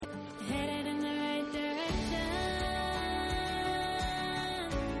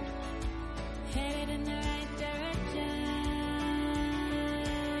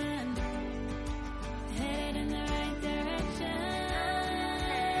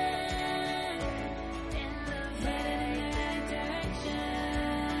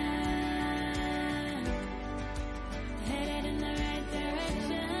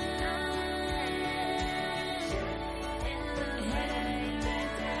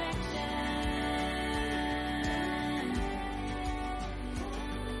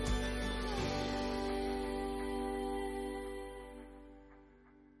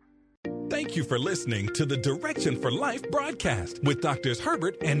Thank you for listening to the Direction for Life broadcast with Drs.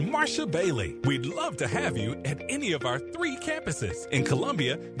 Herbert and Marsha Bailey. We'd love to have you at any of our 3 campuses. In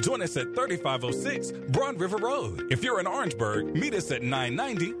Columbia, join us at 3506 Broad River Road. If you're in Orangeburg, meet us at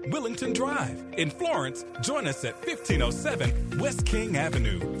 990 Willington Drive. In Florence, join us at 1507 West King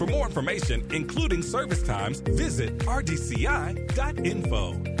Avenue. For more information, including service times, visit rdci.info.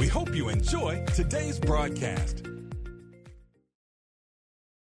 We hope you enjoy today's broadcast.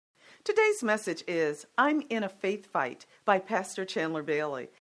 Today's message is I'm in a Faith Fight by Pastor Chandler Bailey.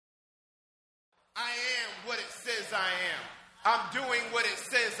 I am what it says I am. I'm doing what it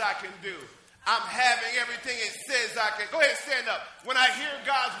says I can do. I'm having everything it says I can. Go ahead and stand up. When I hear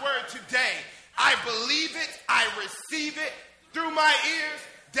God's word today, I believe it, I receive it through my ears,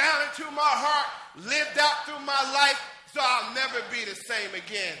 down into my heart, lived out through my life, so I'll never be the same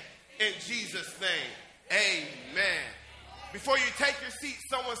again. In Jesus' name, amen. Before you take your seat,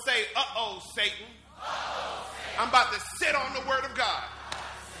 someone say, uh-oh, Satan. Uh-oh, Satan. I'm about to sit on the word of God.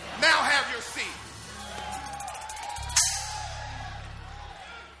 Now have your seat.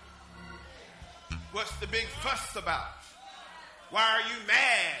 What's the big fuss about? Why are you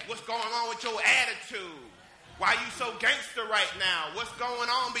mad? What's going on with your attitude? Why are you so gangster right now? What's going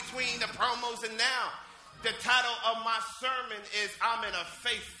on between the promos and now? The title of my sermon is I'm in a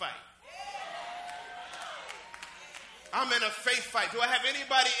faith fight. I'm in a faith fight. Do I have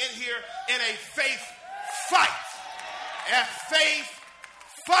anybody in here in a faith fight? A faith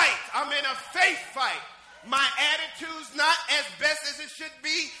fight. I'm in a faith fight. My attitude's not as best as it should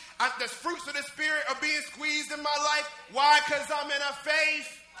be. The fruits of the Spirit are being squeezed in my life. Why? Because I'm in a faith.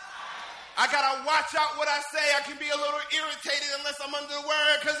 I got to watch out what I say. I can be a little irritated unless I'm under the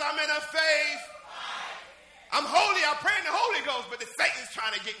word because I'm in a faith. I'm holy. I pray in the Holy Ghost, but the Satan's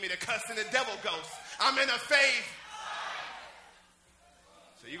trying to get me to cuss in the devil ghost. I'm in a faith.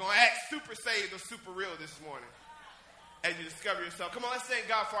 So you're going to act super saved or super real this morning as you discover yourself. Come on, let's thank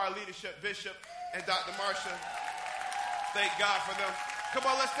God for our leadership, Bishop and Dr. Marsha. Thank God for them. Come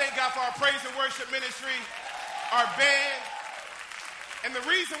on, let's thank God for our praise and worship ministry, our band. And the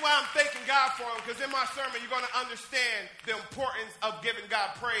reason why I'm thanking God for them, because in my sermon, you're going to understand the importance of giving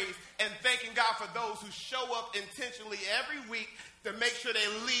God praise and thanking God for those who show up intentionally every week to make sure they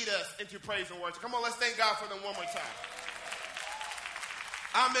lead us into praise and worship. Come on, let's thank God for them one more time.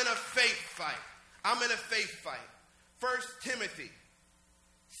 I'm in a faith fight. I'm in a faith fight. 1 Timothy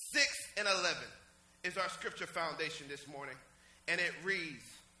 6 and 11 is our scripture foundation this morning. And it reads,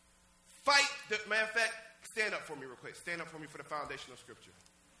 matter of fact, stand up for me real quick. Stand up for me for the foundational scripture.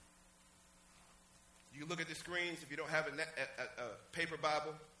 You can look at the screens if you don't have a paper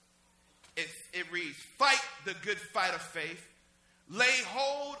Bible. It reads, fight the good fight of faith. Lay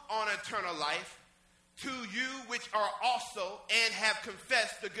hold on eternal life. To you which are also and have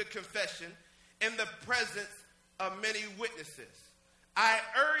confessed the good confession in the presence of many witnesses. I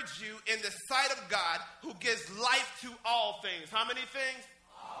urge you in the sight of God who gives life to all things. How many things?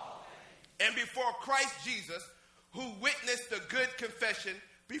 All things. And before Christ Jesus, who witnessed the good confession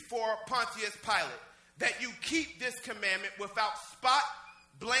before Pontius Pilate, that you keep this commandment without spot,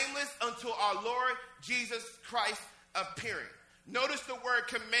 blameless until our Lord Jesus Christ appearing. Notice the word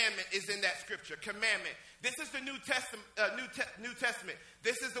commandment is in that scripture. Commandment. This is the New Testament. New Testament.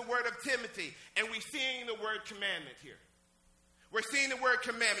 This is the word of Timothy, and we're seeing the word commandment here. We're seeing the word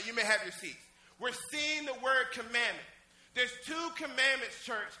commandment. You may have your seats. We're seeing the word commandment. There's 2 commandments,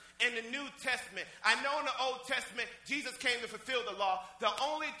 church, in the New Testament. I know in the Old Testament, Jesus came to fulfill the law. The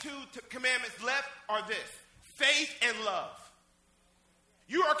only 2 commandments left are this: faith and love.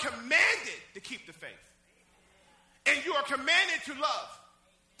 You are commanded to keep the faith. And you are commanded to love.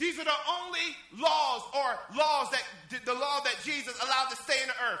 These are the only laws the law that Jesus allowed to stay in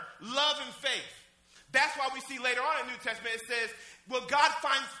the earth. Love and faith. That's why we see later on in the New Testament, it says, will God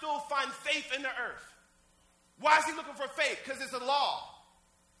still find faith in the earth? Why is he looking for faith? Because it's a law.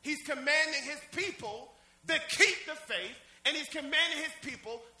 He's commanding his people to keep the faith, and he's commanding his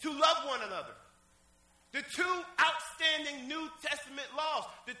people to love one another. The 2 outstanding New Testament laws.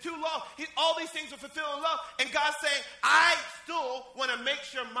 The 2 laws. All these things are fulfilled in love. And God's saying, I still want to make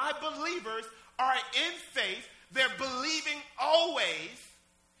sure my believers are in faith. They're believing always.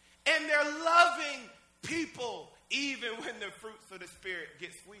 And they're loving people even when the fruits of the Spirit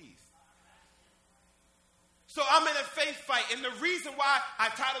get squeezed. So I'm in a faith fight. And the reason why I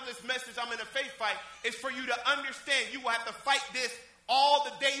titled this message, I'm in a faith fight, is for you to understand you will have to fight this all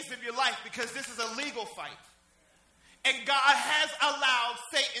the days of your life because this is a legal fight. And God has allowed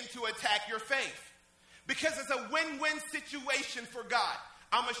Satan to attack your faith because it's a win-win situation for God.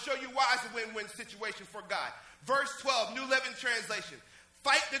 I'm going to show you why it's a win-win situation for God. Verse 12, New Living Translation.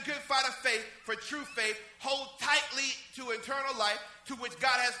 Fight the good fight of faith for true faith. Hold tightly to eternal life, to which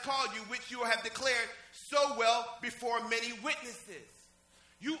God has called you, which you have declared so well before many witnesses.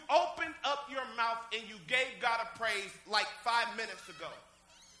 You opened up your mouth and you gave God a praise like 5 minutes ago.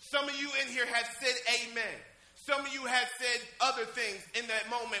 Some of you in here have said amen. Some of you have said other things in that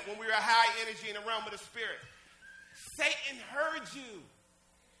moment when we were high energy in the realm of the spirit. Satan heard you.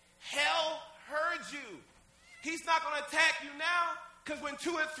 Hell heard you. He's not going to attack you now, because when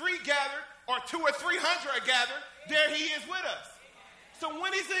 2 or 3 gathered, or 2 or 300 are gathered, there he is with us. So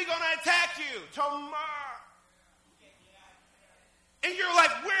when is he going to attack you? Tomorrow. And you're like,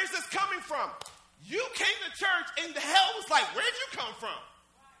 where's this coming from? You came to church and the hell was like, where'd you come from?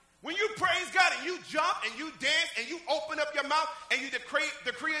 When you praise God and you jump and you dance and you open up your mouth and you decree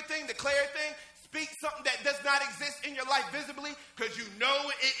a thing, declare a thing, speak something that does not exist in your life visibly because you know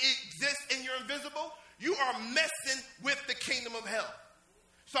it exists in your invisible, you are messing with the kingdom of hell.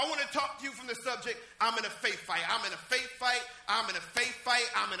 So I want to talk to you from the subject, I'm in a faith fight. I'm in a faith fight. I'm in a faith fight.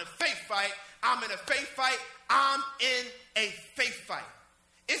 I'm in a faith fight. I'm in a faith fight. I'm in a faith fight.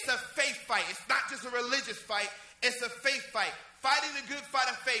 It's a faith fight. It's not just a religious fight. It's a faith fight. Fighting the good fight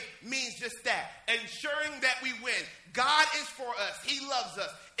of faith means just that. Ensuring that we win. God is for us. He loves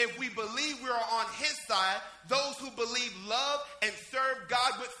us. If we believe we are on his side, those who believe, love, and serve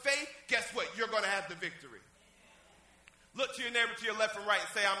God with faith, guess what? You're going to have the victory. Look to your neighbor to your left and right and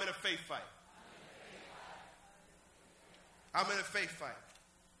say, I'm in a faith fight. I'm in a faith fight.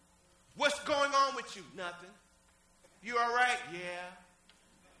 What's going on with you? Nothing. You all right? Yeah.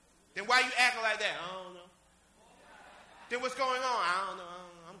 Then why you acting like that? I don't know. Then what's going on? I don't know.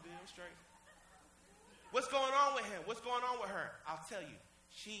 I'm good. I'm straight. What's going on with him? What's going on with her? I'll tell you.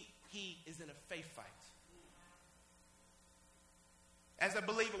 He is in a faith fight. As a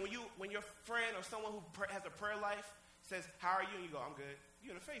believer, when your friend or someone who has a prayer life says, how are you? And you go, I'm good.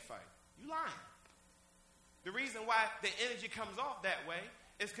 You're in a faith fight. You lying. The reason why the energy comes off that way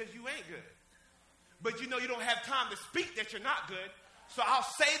is because you ain't good. But you know you don't have time to speak that you're not good. So I'll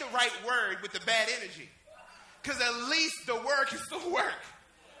say the right word with the bad energy. Because at least the word can still work.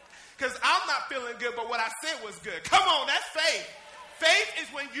 Because I'm not feeling good, but what I said was good. Come on, that's faith. Faith is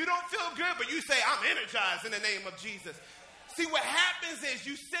when you don't feel good, but you say, I'm energized in the name of Jesus. See, what happens is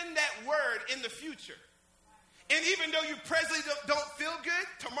you send that word in the future. And even though you presently don't feel good,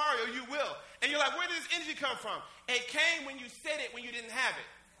 tomorrow you will. And you're like, where did this energy come from? It came when you said it when you didn't have it.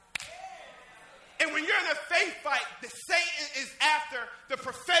 And when you're in a faith fight, the Satan is after the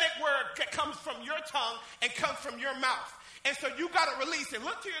prophetic word that comes from your tongue and comes from your mouth. And so you got to release it.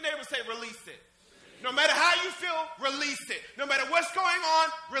 Look to your neighbor and say, release it. No matter how you feel, release it. No matter what's going on,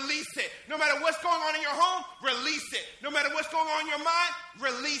 release it. No matter what's going on in your home, release it. No matter what's going on in your mind,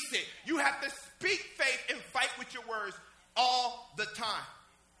 release it. You have to speak faith and fight with your words all the time.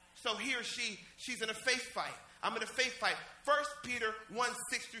 So he or she's in a faith fight. I'm in a faith fight. 1 Peter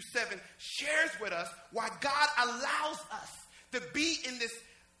 1:6-7 shares with us why God allows us to be in this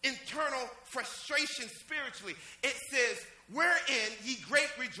internal frustration spiritually. It says, wherein ye great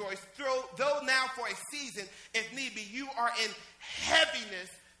rejoice, though now for a season, if need be, you are in heaviness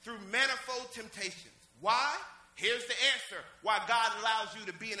through manifold temptations. Why? Here's the answer. Why God allows you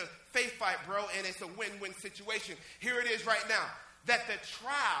to be in a faith fight, bro, and it's a win-win situation. Here it is right now. That the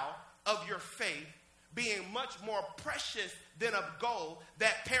trial of your faith, being much more precious than of gold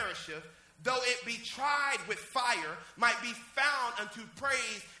that perisheth, though it be tried with fire, might be found unto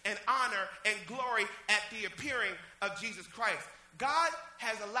praise and honor and glory at the appearing of Jesus Christ. God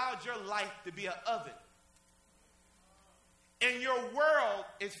has allowed your life to be an oven. And your world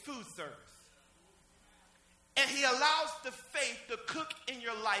is food service. And he allows the faith to cook in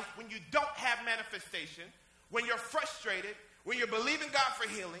your life when you don't have manifestation, when you're frustrated, when you're believing God for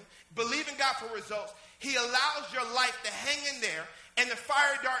healing, believing God for results. He allows your life to hang in there, and the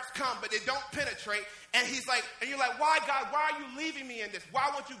fire darts come, but they don't penetrate. And he's like, and you're like, why, God? Why are you leaving me in this? Why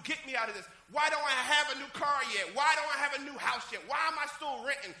won't you get me out of this? Why don't I have a new car yet? Why don't I have a new house yet? Why am I still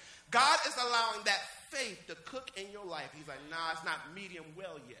renting? God is allowing that faith to cook in your life. He's like, nah, it's not medium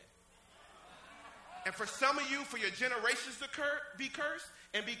well yet. And for some of you, for your generations to be cursed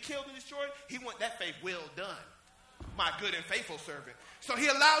and be killed and destroyed, he want that faith well done. My good and faithful servant. So he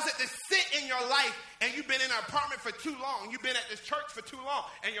allows it to sit in your life, and you've been in an apartment for too long. You've been at this church for too long,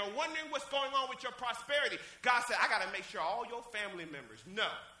 and you're wondering what's going on with your prosperity. God said, I got to make sure all your family members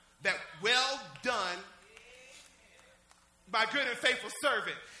know that well done, my good and faithful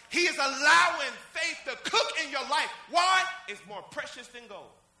servant. He is allowing faith to cook in your life. Why? It's more precious than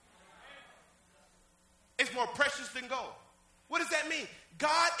gold. It's more precious than gold. What does that mean?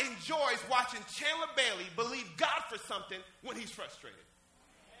 God enjoys watching Chandler Bailey believe God for something when he's frustrated.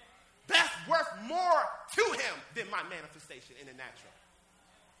 that's worth more to him than my manifestation in the natural.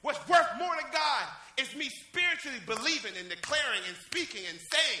 What's worth more to God is me spiritually believing and declaring and speaking and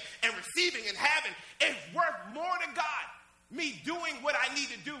saying and receiving and having. It's worth more to God, me doing what I need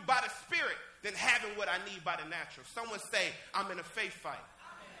to do by the Spirit, than having what I need by the natural. Someone say, I'm in a faith fight.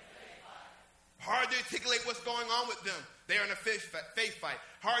 Hard to articulate what's going on with them. They're in a faith fight.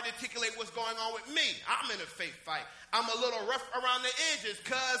 Hard to articulate what's going on with me. I'm in a faith fight. I'm a little rough around the edges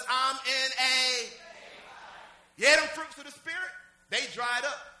because I'm in a faith fight. Yeah, them fruits of the Spirit, they dried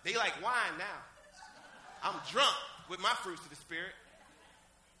up. They like wine now. I'm drunk with my fruits of the Spirit.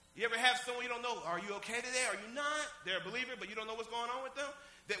 You ever have someone you don't know, are you okay today? Are you not? They're a believer, but you don't know what's going on with them?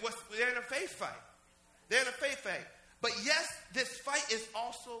 They're in a faith fight. They're in a faith fight. But yes, this fight is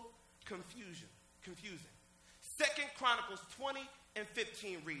also confusing. 2 Chronicles 20 and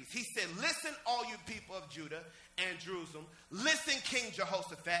 15 reads, he said, listen, all you people of Judah and Jerusalem. Listen, King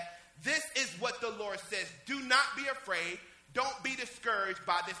Jehoshaphat. This is what the Lord says. Do not be afraid. Don't be discouraged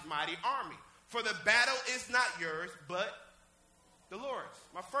by this mighty army. For the battle is not yours, but the Lord's.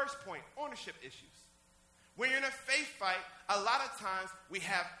 My first point, ownership issues. When you're in a faith fight, a lot of times we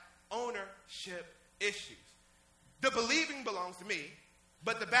have ownership issues. The believing belongs to me,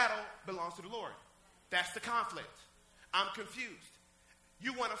 but the battle belongs to the Lord. That's the conflict. I'm confused.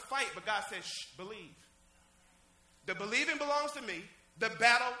 You want to fight, but God says, shh, believe. The believing belongs to me. The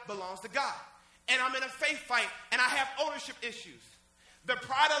battle belongs to God. And I'm in a faith fight, and I have ownership issues. The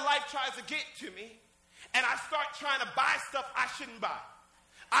pride of life tries to get to me, and I start trying to buy stuff I shouldn't buy.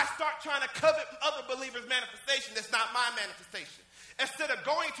 I start trying to covet other believers' manifestation that's not my manifestation. Instead of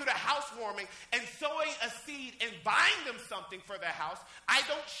going to the housewarming and sowing a seed and buying them something for their house, I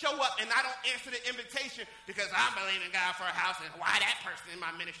don't show up and I don't answer the invitation because I'm believing God for a house and why that person in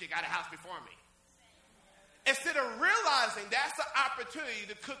my ministry got a house before me. Instead of realizing that's an opportunity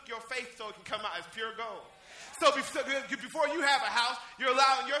to cook your faith so it can come out as pure gold. So before you have a house, you're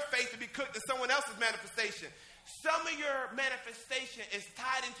allowing your faith to be cooked in someone else's manifestation. Some of your manifestation is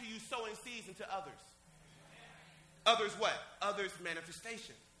tied into you sowing seeds into others. Others what? Others'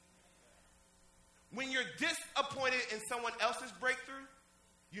 manifestation. When you're disappointed in someone else's breakthrough,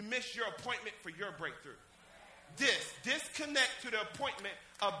 you miss your appointment for your breakthrough. Disconnect to the appointment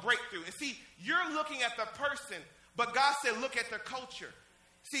of breakthrough. And see, you're looking at the person, but God said look at their culture.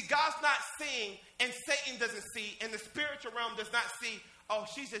 See, God's not seeing, and Satan doesn't see, and the spiritual realm does not see, oh,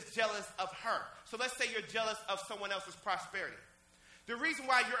 she's just jealous of her. So let's say you're jealous of someone else's prosperity. The reason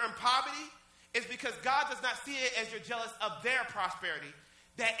why you're in poverty is because God does not see it as you're jealous of their prosperity.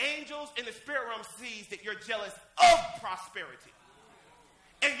 The angels in the spirit realm sees that you're jealous of prosperity.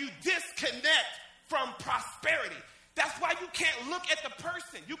 And you disconnect from prosperity. That's why you can't look at the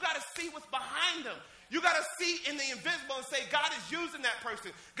person. You got to see what's behind them. You got to see in the invisible and say, God is using that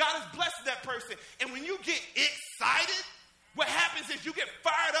person. God is blessing that person. And when you get excited, what happens is you get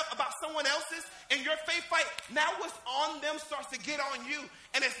fired up about someone else's in your faith fight. Now what's on them starts to get on you.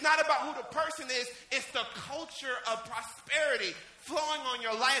 And it's not about who the person is. It's the culture of prosperity flowing on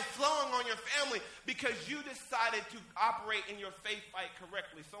your life, flowing on your family, because you decided to operate in your faith fight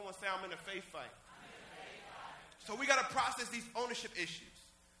correctly. Someone say, I'm in a faith fight. So we got to process these ownership issues.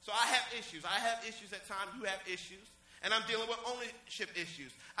 So I have issues. I have issues at times. You have issues. And I'm dealing with ownership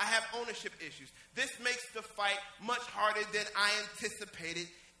issues. I have ownership issues. This makes the fight much harder than I anticipated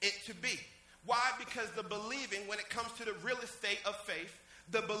it to be. Why? Because the believing, when it comes to the real estate of faith,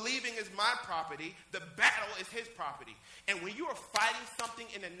 the believing is my property. The battle is his property. And when you are fighting something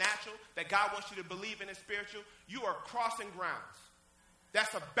in the natural that God wants you to believe in the spiritual, you are crossing grounds.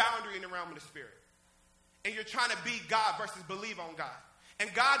 That's a boundary in the realm of the spirit. And you're trying to be God versus believe on God.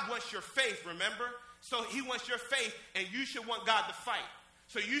 And God wants your faith, remember? So he wants your faith, and you should want God to fight.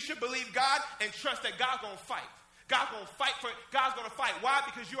 So you should believe God and trust that God's going to fight. God's going to fight for it. God's going to fight. Why?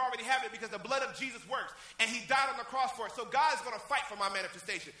 Because you already have it, because the blood of Jesus works. And he died on the cross for it. So God is going to fight for my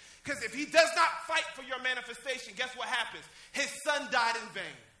manifestation. Because if he does not fight for your manifestation, guess what happens? His son died in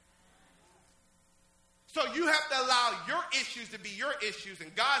vain. So you have to allow your issues to be your issues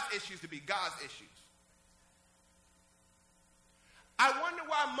and God's issues to be God's issues. I wonder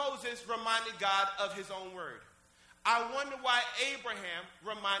why Moses reminded God of his own word. I wonder why Abraham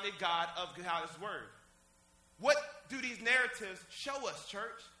reminded God of God's word. What do these narratives show us,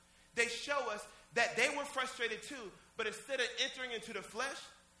 church? They show us that they were frustrated too, but instead of entering into the flesh,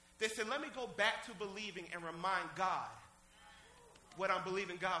 they said, let me go back to believing and remind God what I'm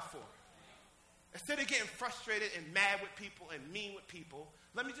believing God for. Instead of getting frustrated and mad with people and mean with people,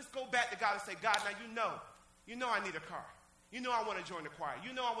 let me just go back to God and say, God, now you know I need a car. You know I want to join the choir.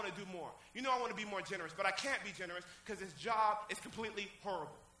 You know I want to do more. You know I want to be more generous, but I can't be generous because this job is completely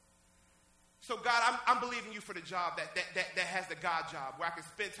horrible. So God, I'm believing you for the job that has the God job, where I can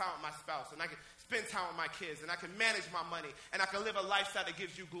spend time with my spouse, and I can spend time with my kids, and I can manage my money, and I can live a lifestyle that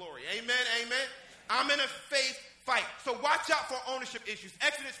gives you glory. Amen, amen. I'm in a faith fight. So watch out for ownership issues.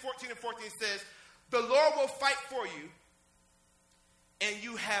 Exodus 14:14 says, the Lord will fight for you, and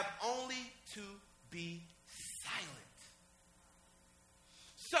you have only to be silent.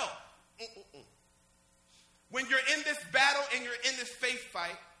 So, when you're in this battle and you're in this faith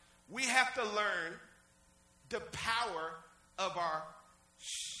fight, we have to learn the power of our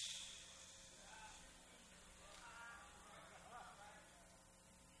shh.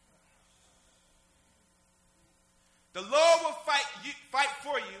 The Lord will fight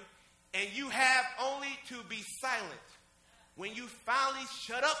for you, and you have only to be silent. When you finally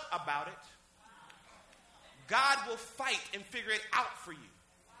shut up about it, God will fight and figure it out for you.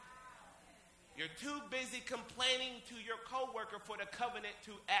 You're too busy complaining to your coworker for the covenant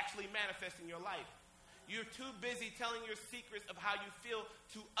to actually manifest in your life. You're too busy telling your secrets of how you feel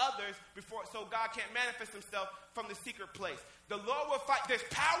to others so God can't manifest himself from the secret place. The Lord will fight. There's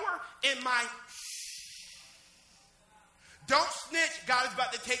power in my shh. Don't snitch. God is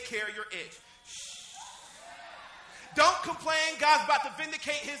about to take care of your itch. Shh. Don't complain. God's about to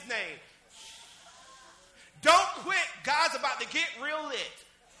vindicate his name. Shh. Don't quit. God's about to get real lit.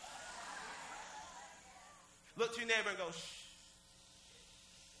 Look to your neighbor and go, shh.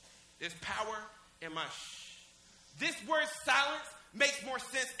 There's power in my shh. This word silence makes more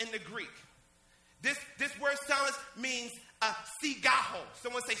sense in the Greek. This word silence means sigaho.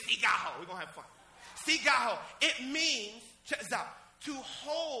 Someone say sigaho. We're going to have fun. Sigaho. It means, check this out, to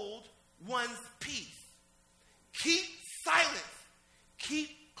hold one's peace. Keep silence.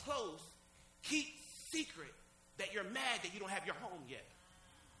 Keep close. Keep secret that you're mad that you don't have your home yet.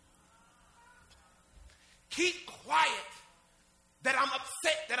 Keep quiet that I'm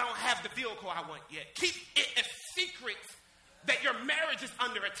upset that I don't have the vehicle I want yet. Keep it a secret that your marriage is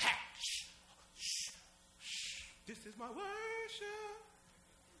under attack. Shh, shh, shh. This is my worship.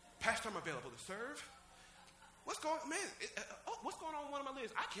 Pastor, I'm available to serve. What's going on? Man, what's going on with one of my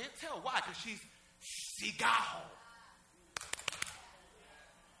leaders? I can't tell. Why? Because she's sigaho.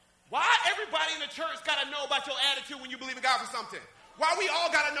 Why everybody in the church got to know about your attitude when you believe in God for something? Why we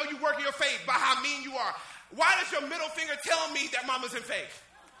all got to know you work in your faith by how mean you are? Why does your middle finger tell me that mama's in faith?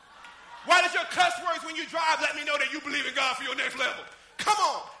 Why does your cuss words when you drive let me know that you believe in God for your next level? Come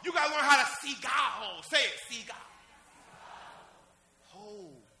on. You got to learn how to sigaho. Say it, sigaho.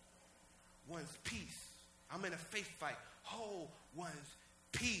 Hold one's peace. I'm in a faith fight. Hold one's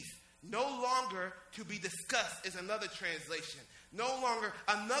peace. No longer to be discussed is another translation. No longer,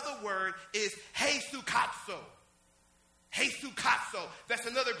 another word is hesukazo. Hesukazo. That's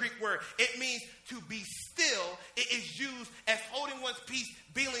another Greek word. It means to be still. It is used as holding one's peace,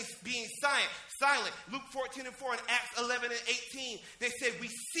 being silent. Luke 14:4 and Acts 11:18. They said we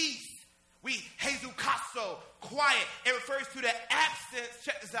cease. We hesukazo, quiet. It refers to the absence,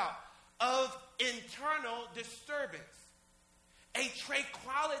 check this out, of internal disturbance. A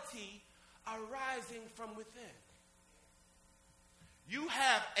tranquility arising from within. You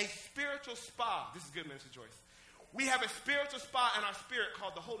have a spiritual spa. This is good, Minister Joyce. We have a spiritual spa in our spirit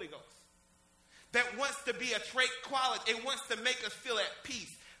called the Holy Ghost that wants to be a tranquility. It wants to make us feel at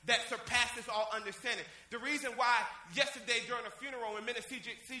peace that surpasses all understanding. The reason why yesterday during a funeral when Minister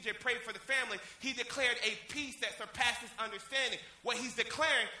CJ prayed for the family, he declared a peace that surpasses understanding. What he's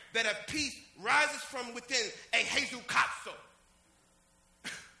declaring, that a peace rises from within, a hesukazo.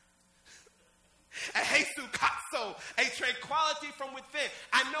 A hesukazo, a tranquility from within.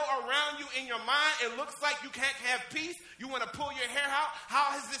 I know around you in your mind, it looks like you can't have peace. You want to pull your hair out.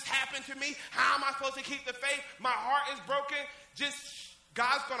 How has this happened to me? How am I supposed to keep the faith? My heart is broken.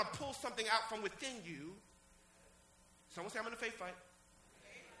 God's going to pull something out from within you. Someone say, I'm in a faith fight.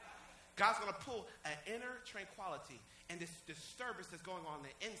 God's going to pull an inner tranquility and this disturbance that's going on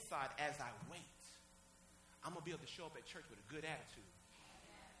the inside as I wait. I'm going to be able to show up at church with a good attitude.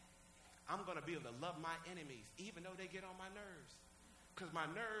 I'm going to be able to love my enemies, even though they get on my nerves. Because my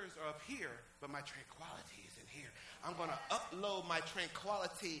nerves are up here, but my tranquility is in here. I'm going to upload my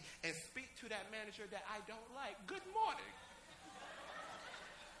tranquility and speak to that manager that I don't like. Good morning.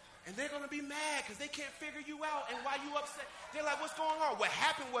 And they're going to be mad because they can't figure you out. And why you upset? They're like, what's going on? What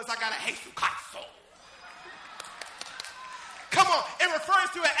happened was I got a hesukazo. Come on. It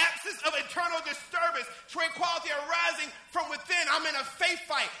refers to an absence of internal disturbance, tranquility arising from within. I'm in a faith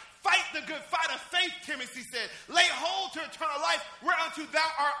fight. Fight the good fight of faith, Timothy said. Lay hold to eternal life, whereunto thou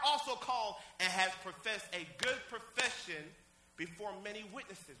art also called, and hast professed a good profession before many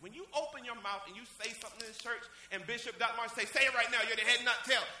witnesses. When you open your mouth and you say something in this church, and Bishop Dr. Martin say it right now, you're the head, not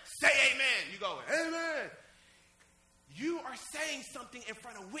tail. Say amen. You go, amen. You are saying something in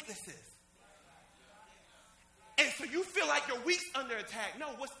front of witnesses. And so you feel like your week's under attack.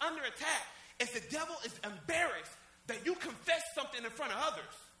 No, what's under attack is the devil is embarrassed that you confess something in front of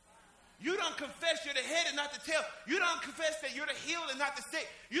others. You don't confess you're the head and not the tail. You don't confess that you're the healed and not the sick.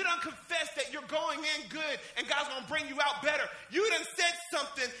 You don't confess that you're going in good and God's going to bring you out better. You done said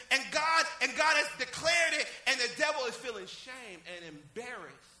something and God has declared it, and the devil is feeling shame and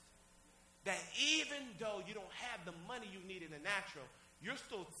embarrassed that even though you don't have the money you need in the natural, you're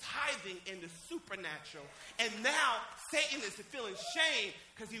still tithing in the supernatural. And now Satan is feeling shame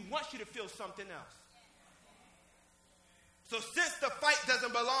because he wants you to feel something else. So since the fight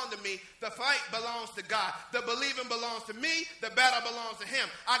doesn't belong to me, the fight belongs to God. The believing belongs to me. The battle belongs to him.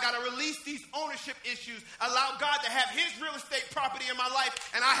 I got to release these ownership issues. Allow God to have his real estate property in my life,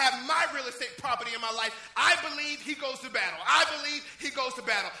 and I have my real estate property in my life. I believe he goes to battle. I believe he goes to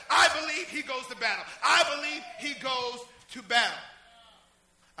battle. I believe he goes to battle. I believe he goes to battle.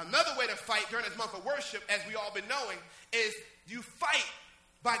 Another way to fight during this month of worship, as we all been knowing, is you fight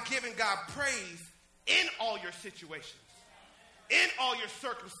by giving God praise in all your situations. In all your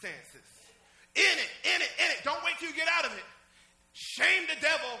circumstances. In it. Don't wait till you get out of it. Shame the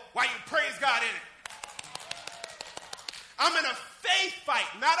devil while you praise God in it. I'm in a faith fight,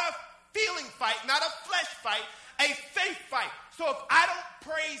 not a feeling fight, not a flesh fight, a faith fight. So if I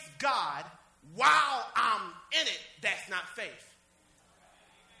don't praise God while I'm in it, that's not faith.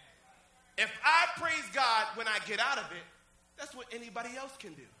 If I praise God when I get out of it, that's what anybody else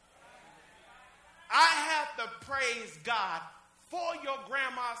can do. I have to praise God for your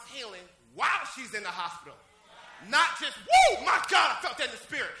grandma's healing while she's in the hospital. Not just, woo, my God, I felt that in the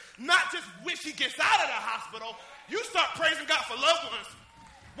spirit. Not just when she gets out of the hospital. You start praising God for loved ones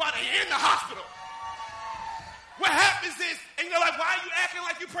while they're in the hospital. What happens is, and you're like, why are you acting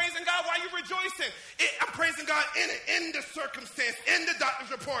like you're praising God? Why are you rejoicing? I'm praising God in the circumstance, in the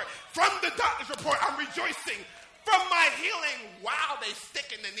doctor's report. From the doctor's report, I'm rejoicing. From my healing, while they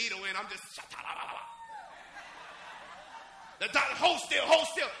sticking the needle in, I'm just, the doctor, hold still.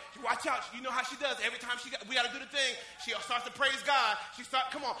 Watch out. You know how she does. Every time we got to do the thing, she starts to praise God.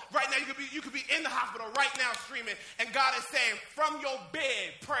 Come on. Right now, you could be in the hospital right now streaming, and God is saying, from your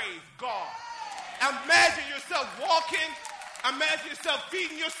bed, praise God. Imagine yourself walking. Imagine yourself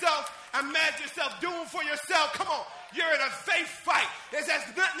feeding yourself. Imagine yourself doing for yourself. Come on. You're in a faith fight. This has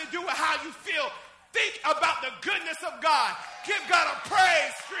nothing to do with how you feel. Think about the goodness of God. Give God a praise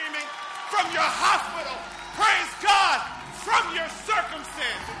streaming from your hospital. Praise God from your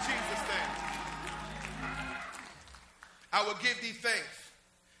circumstance in Jesus' name. I will give thee thanks.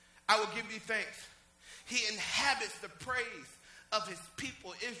 I will give thee thanks. He inhabits the praise of his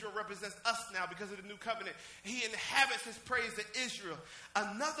people. Israel represents us now because of the new covenant. He inhabits his praise to Israel.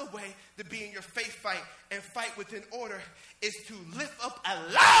 Another way to be in your faith fight and fight within order is to lift up a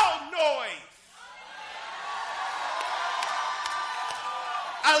loud noise.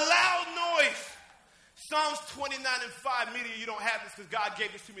 A loud noise. Psalms 29:5, media, you don't have this because God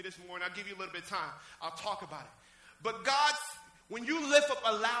gave this to me this morning. I'll give you a little bit of time. I'll talk about it. But when you lift up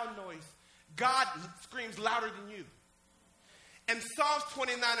a loud noise, God screams louder than you. And Psalms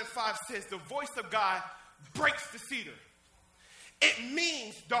 29:5 says, the voice of God breaks the cedar. It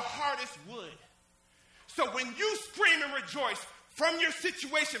means the hardest wood. So when you scream and rejoice from your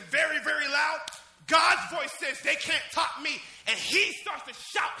situation very, very loud, God's voice says they can't top me. And he starts to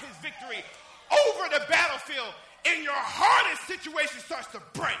shout his victory over the battlefield, and your hardest situation starts to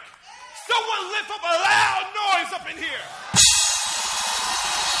break. Someone lift up a loud noise up in here.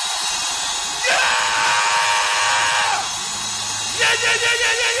 Yeah!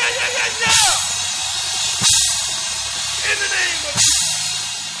 In the name of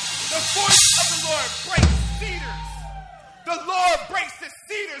Jesus, the voice of the Lord breaks cedars. The Lord breaks the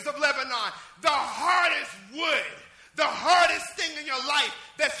cedars of Lebanon, the hardest wood. The hardest thing in your life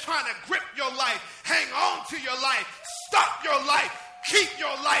that's trying to grip your life, hang on to your life, stop your life, keep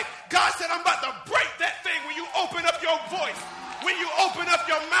your life. God said, I'm about to break that thing when you open up your voice, when you open up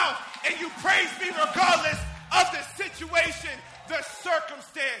your mouth, and you praise me regardless of the situation, the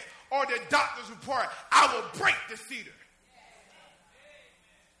circumstance, or the doctor's report. I will break the cedar.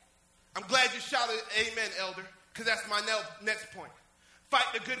 I'm glad you shouted amen, elder, because that's my next point.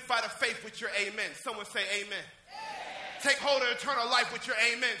 Fight the good fight of faith with your amen. Someone say amen. Take hold of eternal life with your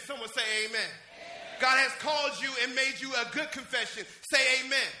amen. Someone say amen. God has called you and made you a good confession. Say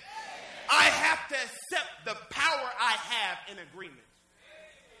amen. I have to accept the power I have in agreement.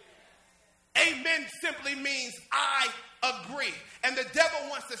 Amen. amen simply means I agree. And the devil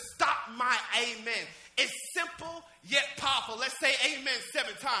wants to stop my amen. It's simple yet powerful. Let's say amen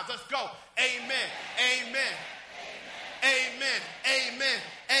 7 times. Let's go. Amen. Amen. Amen. Amen.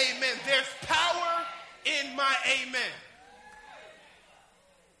 Amen. There's power in my amen.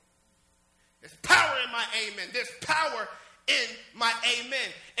 There's power in my amen. There's power in my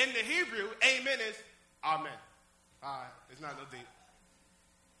amen. In the Hebrew, amen is amen. It's not no deep.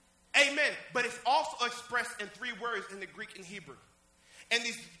 Amen. But it's also expressed in 3 words in the Greek and Hebrew. And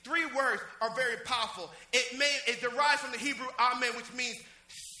these 3 words are very powerful. It derives from the Hebrew amen, which means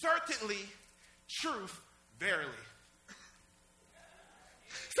certainly, truth, verily.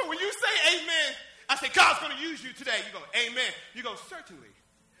 So when you say amen, I say, God's going to use you today. You go, amen. You go, certainly.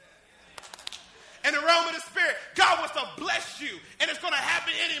 In the realm of the Spirit, God wants to bless you, and it's going to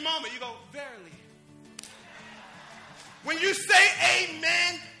happen any moment. You go, verily. When you say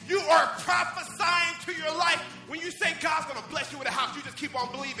amen, you are prophesying to your life. When you say God's going to bless you with a house, you just keep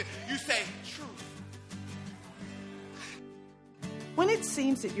on believing. You say, truth. When it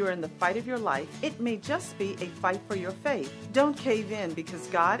seems that you're in the fight of your life, it may just be a fight for your faith. Don't cave in because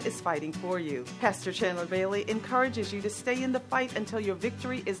God is fighting for you. Pastor Chandler Bailey encourages you to stay in the fight until your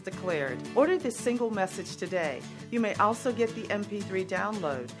victory is declared. Order this single message today. You may also get the MP3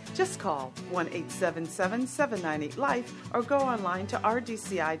 download. Just call 1-877-798-LIFE or go online to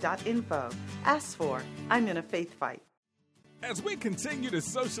rdci.info. Ask for I'm in a faith fight. As we continue to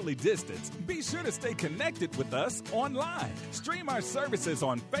socially distance, be sure to stay connected with us online. Stream our services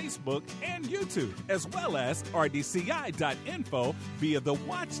on Facebook and YouTube, as well as rdci.info via the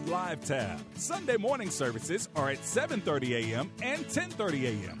Watch Live tab. Sunday morning services are at 7:30 a.m. and 10:30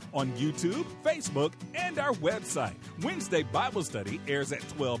 a.m. on YouTube, Facebook, and our website. Wednesday Bible study airs at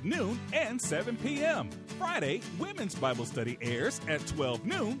 12 noon and 7 p.m. Friday, Women's Bible Study airs at 12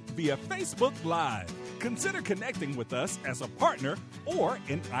 noon via Facebook Live. Consider connecting with us as a partner or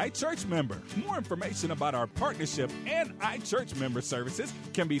an iChurch member. More information about our partnership and iChurch member services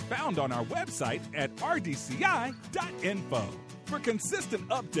can be found on our website at rdci.info. For consistent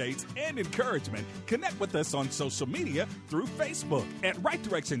updates and encouragement, connect with us on social media through Facebook at Right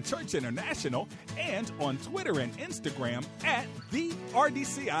Direction Church International and on Twitter and Instagram at the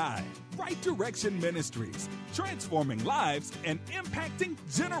RDCI. Right Direction Ministries, transforming lives and impacting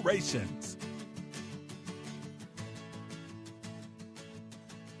generations.